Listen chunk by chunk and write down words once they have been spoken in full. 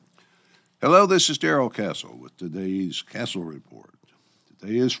Hello, this is Darrell Castle with today's Castle Report.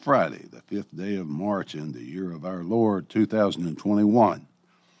 Today is Friday, the 5th day of March in the year of our Lord, 2021.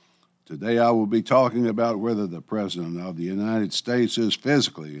 Today I will be talking about whether the President of the United States is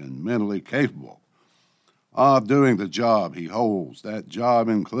physically and mentally capable of doing the job he holds. That job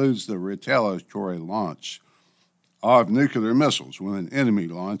includes the retaliatory launch of nuclear missiles when an enemy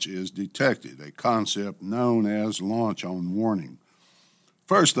launch is detected, a concept known as launch on warning.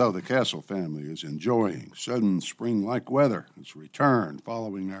 First, though, the Castle family is enjoying sudden spring-like weather. It's returned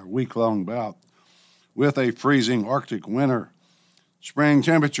following our week-long bout with a freezing Arctic winter. Spring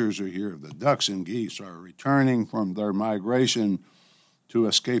temperatures are here. The ducks and geese are returning from their migration to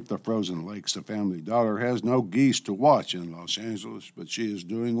escape the frozen lakes. The family daughter has no geese to watch in Los Angeles, but she is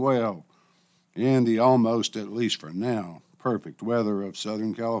doing well in the almost, at least for now, perfect weather of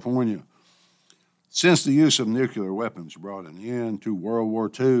Southern California. Since the use of nuclear weapons brought an end to World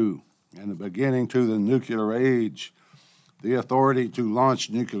War II and a beginning to the nuclear age, the authority to launch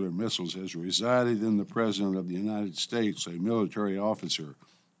nuclear missiles has resided in the President of the United States. A military officer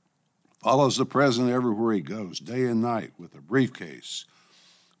follows the President everywhere he goes, day and night, with a briefcase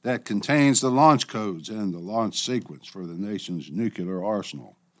that contains the launch codes and the launch sequence for the nation's nuclear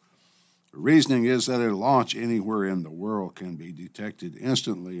arsenal. The reasoning is that a launch anywhere in the world can be detected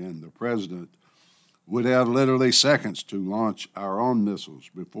instantly, and the President would have literally seconds to launch our own missiles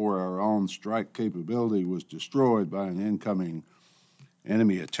before our own strike capability was destroyed by an incoming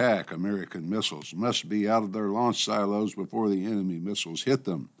enemy attack. American missiles must be out of their launch silos before the enemy missiles hit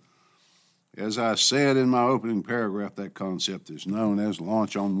them. As I said in my opening paragraph, that concept is known as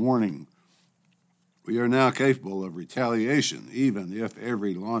launch on warning. We are now capable of retaliation, even if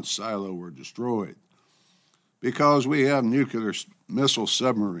every launch silo were destroyed, because we have nuclear missile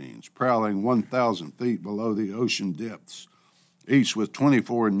submarines prowling 1,000 feet below the ocean depths, each with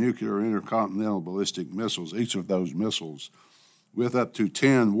 24 nuclear intercontinental ballistic missiles, each of those missiles with up to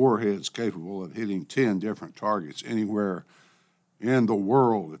 10 warheads capable of hitting 10 different targets anywhere in the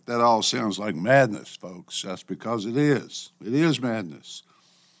world. If that all sounds like madness, folks, that's because it is. It is madness,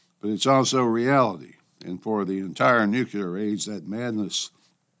 but it's also reality. And for the entire nuclear age, that madness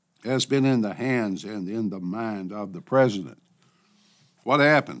has been in the hands and in the mind of the President. What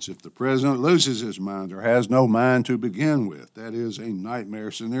happens if the President loses his mind or has no mind to begin with? That is a nightmare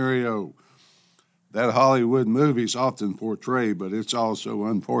scenario that Hollywood movies often portray, but it's also,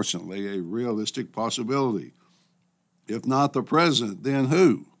 unfortunately, a realistic possibility. If not the President, then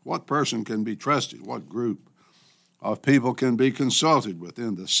who? What person can be trusted? What group of people can be consulted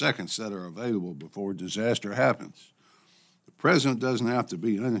within the seconds that are available before disaster happens? The President doesn't have to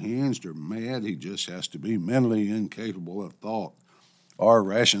be unhinged or mad. He just has to be mentally incapable of thought or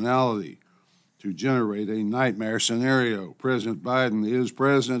rationality to generate a nightmare scenario. President Biden is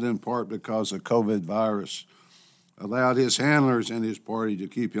president in part because the COVID virus allowed his handlers and his party to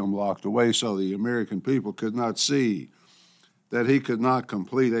keep him locked away so the American people could not see that he could not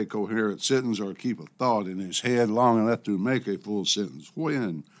complete a coherent sentence or keep a thought in his head long enough to make a full sentence.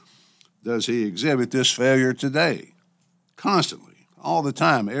 When does he exhibit this failure today? Constantly, all the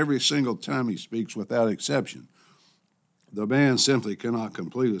time, every single time he speaks without exception. The man simply cannot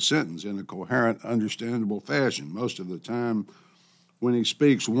complete a sentence in a coherent, understandable fashion. Most of the time when he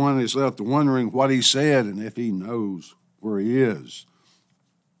speaks, one is left wondering what he said and if he knows where he is.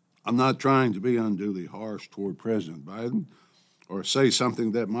 I'm not trying to be unduly harsh toward President Biden or say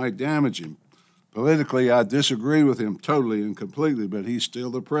something that might damage him. Politically, I disagree with him totally and completely, but he's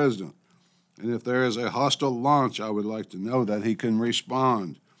still the president. And if there is a hostile launch, I would like to know that he can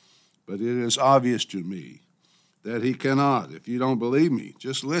respond. But it is obvious to me that he cannot. If you don't believe me,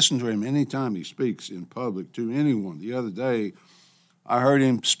 just listen to him anytime he speaks in public to anyone. The other day, I heard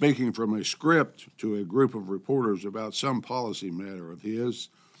him speaking from a script to a group of reporters about some policy matter of his,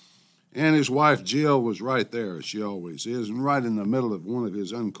 and his wife Jill was right there, as she always is, and right in the middle of one of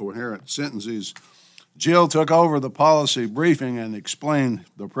his incoherent sentences, Jill took over the policy briefing and explained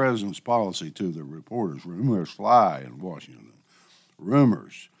the president's policy to the reporters. Rumors fly in Washington.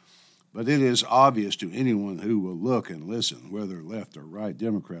 Rumors. But it is obvious to anyone who will look and listen, whether left or right,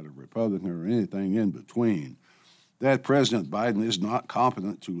 Democrat or Republican or anything in between, that President Biden is not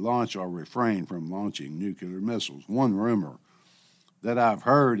competent to launch or refrain from launching nuclear missiles. One rumor that I've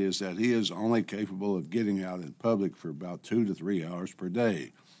heard is that he is only capable of getting out in public for about 2 to 3 hours per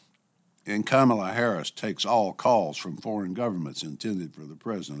day. And Kamala Harris takes all calls from foreign governments intended for the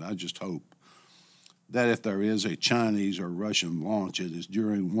president. I just hope that if there is a Chinese or Russian launch, it is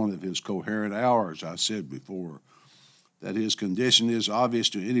during one of his coherent hours. I said before that his condition is obvious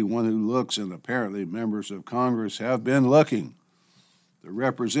to anyone who looks, and apparently members of Congress have been looking. The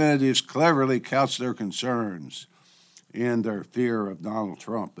representatives cleverly couched their concerns in their fear of Donald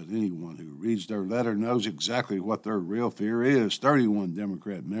Trump, but anyone who reads their letter knows exactly what their real fear is. 31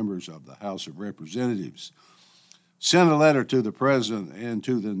 Democrat members of the House of Representatives sent a letter to the President and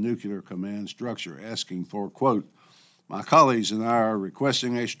to the Nuclear Command Structure asking for, quote, "My colleagues and I are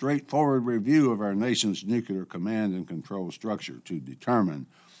requesting a straightforward review of our nation's nuclear command and control structure to determine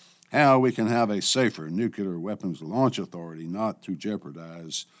how we can have a safer nuclear weapons launch authority, not to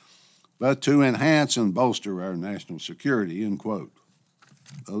jeopardize, but to enhance and bolster our national security," end quote.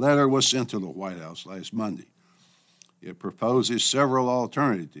 The letter was sent to the White House last Monday. It proposes several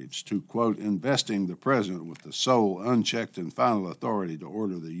alternatives to, quote, "investing the President with the sole, unchecked, and final authority to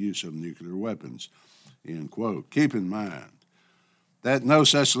order the use of nuclear weapons," end quote. Keep in mind that no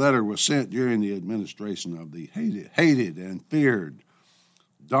such letter was sent during the administration of the hated and feared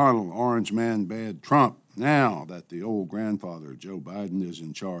Donald Orange Man Bad Trump. Now that the old grandfather, Joe Biden, is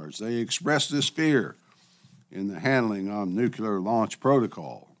in charge, they expressed this fear in the handling of nuclear launch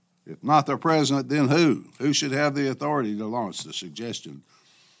protocol. If not the president, then who? Who should have the authority to launch? The suggestion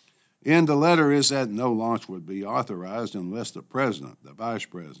in the letter is that no launch would be authorized unless the president, the vice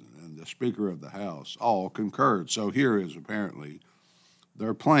president, and the Speaker of the House all concurred. So here is apparently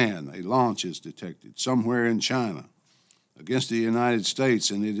their plan. A launch is detected somewhere in China against the United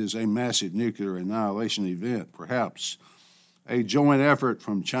States, and it is a massive nuclear annihilation event, perhaps a joint effort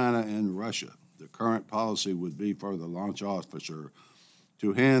from China and Russia. The current policy would be for the launch officer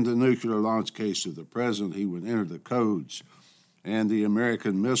to hand the nuclear launch case to the president. He would enter the codes, and the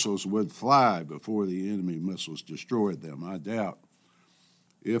American missiles would fly before the enemy missiles destroyed them. I doubt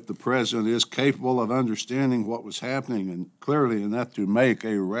if the president is capable of understanding what was happening and clearly enough to make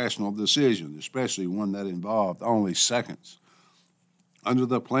a rational decision, especially one that involved only seconds. Under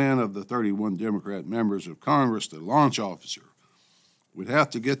the plan of the 31 Democrat members of Congress, the launch officer would have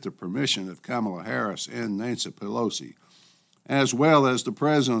to get the permission of Kamala Harris and Nancy Pelosi, as well as the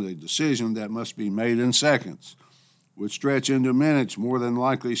president. A decision that must be made in seconds would stretch into minutes, more than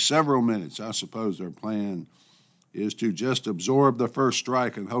likely several minutes. I suppose their plan is to just absorb the first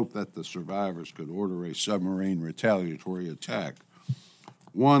strike and hope that the survivors could order a submarine retaliatory attack.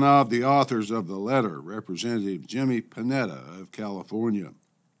 One of the authors of the letter, Representative Jimmy Panetta of California,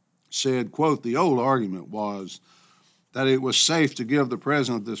 said, quote, "The old argument was that it was safe to give the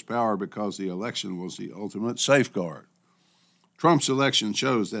president this power because the election was the ultimate safeguard. Trump's election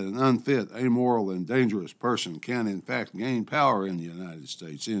shows that an unfit, amoral, and dangerous person can, in fact, gain power in the United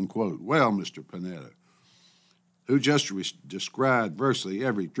States," end quote. Well, Mr. Panetta, who just described virtually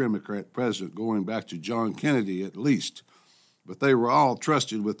every Democrat president going back to John Kennedy at least, but they were all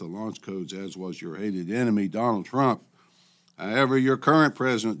trusted with the launch codes, as was your hated enemy, Donald Trump. However, your current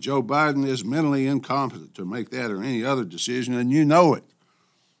president, Joe Biden, is mentally incompetent to make that or any other decision, and you know it.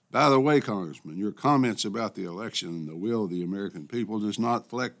 By the way, Congressman, your comments about the election and the will of the American people does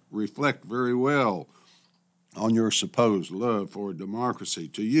not reflect very well on your supposed love for democracy.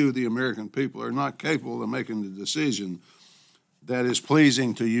 To you, the American people are not capable of making the decision that is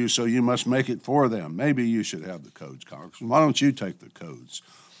pleasing to you, so you must make it for them. Maybe you should have the codes, Congressman. Why don't you take the codes?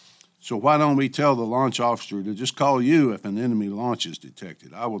 So why don't we tell the launch officer to just call you if an enemy launch is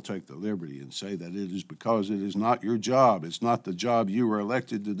detected? I will take the liberty and say that it is because it is not your job. It's not the job you were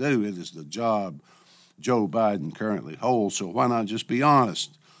elected to do. It is the job Joe Biden currently holds. So why not just be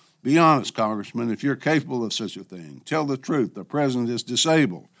honest? Be honest, Congressman. If you're capable of such a thing, tell the truth. The president is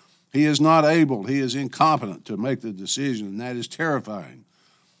disabled. He is not able. He is incompetent to make the decision, and that is terrifying.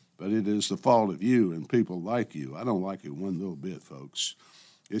 But it is the fault of you and people like you. I don't like it one little bit, folks.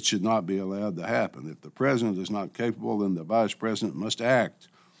 It should not be allowed to happen. If the president is not capable, then the vice president must act.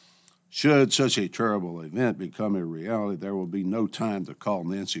 Should such a terrible event become a reality, there will be no time to call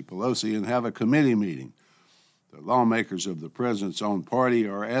Nancy Pelosi and have a committee meeting. The lawmakers of the president's own party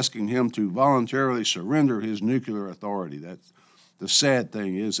are asking him to voluntarily surrender his nuclear authority. That's the sad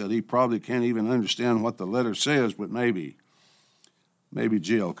thing, is that he probably can't even understand what the letter says, but maybe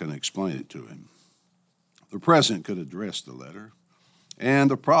Jill can explain it to him. The president could address the letter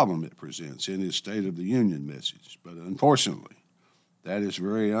and the problem it presents in his State of the Union message, but unfortunately, that is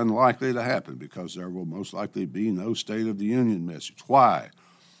very unlikely to happen because there will most likely be no State of the Union message. Why?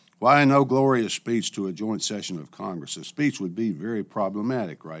 Why no glorious speech to a joint session of Congress? A speech would be very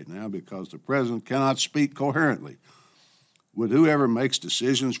problematic right now because the president cannot speak coherently. Would whoever makes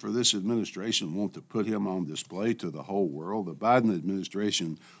decisions for this administration want to put him on display to the whole world? The Biden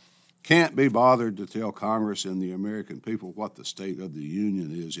administration can't be bothered to tell Congress and the American people what the State of the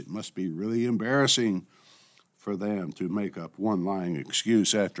Union is. It must be really embarrassing for them to make up one lying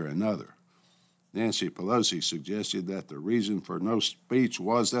excuse after another. Nancy Pelosi suggested that the reason for no speech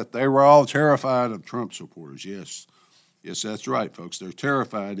was that they were all terrified of Trump supporters. Yes, that's right, folks. They're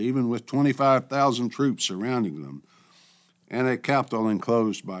terrified, even with 25,000 troops surrounding them and a Capitol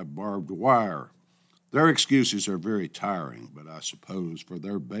enclosed by barbed wire. Their excuses are very tiring, but I suppose for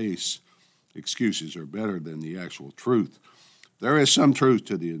their base, excuses are better than the actual truth. There is some truth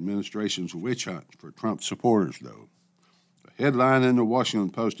to the administration's witch hunt for Trump supporters, though. A headline in the Washington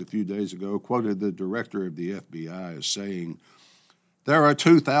Post a few days ago quoted the director of the FBI as saying, "There are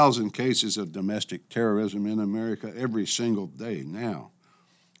 2,000 cases of domestic terrorism in America every single day now."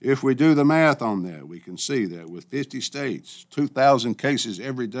 If we do the math on that, we can see that with 50 states, 2,000 cases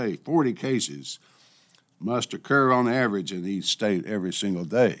every day, 40 cases must occur on average in each state every single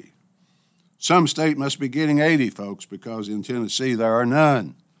day. Some state must be getting 80, folks, because in Tennessee there are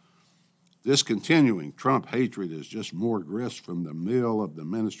none. This continuing Trump hatred is just more grist from the mill of the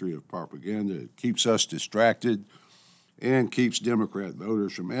Ministry of Propaganda. It keeps us distracted and keeps Democrat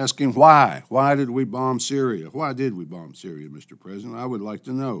voters from asking why. Why did we bomb Syria? Why did we bomb Syria, Mr. President? I would like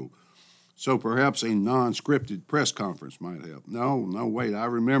to know. So perhaps a non-scripted press conference might help. No, wait, I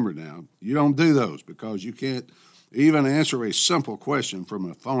remember now. You don't do those because you can't even answer a simple question from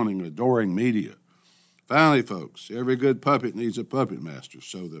a phoning, adoring media. Finally, folks, every good puppet needs a puppet master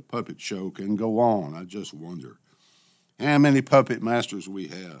so the puppet show can go on. I just wonder how many puppet masters we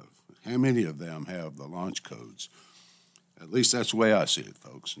have. How many of them have the launch codes? At least that's the way I see it,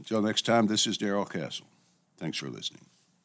 folks. Until next time, this is Darrell Castle. Thanks for listening.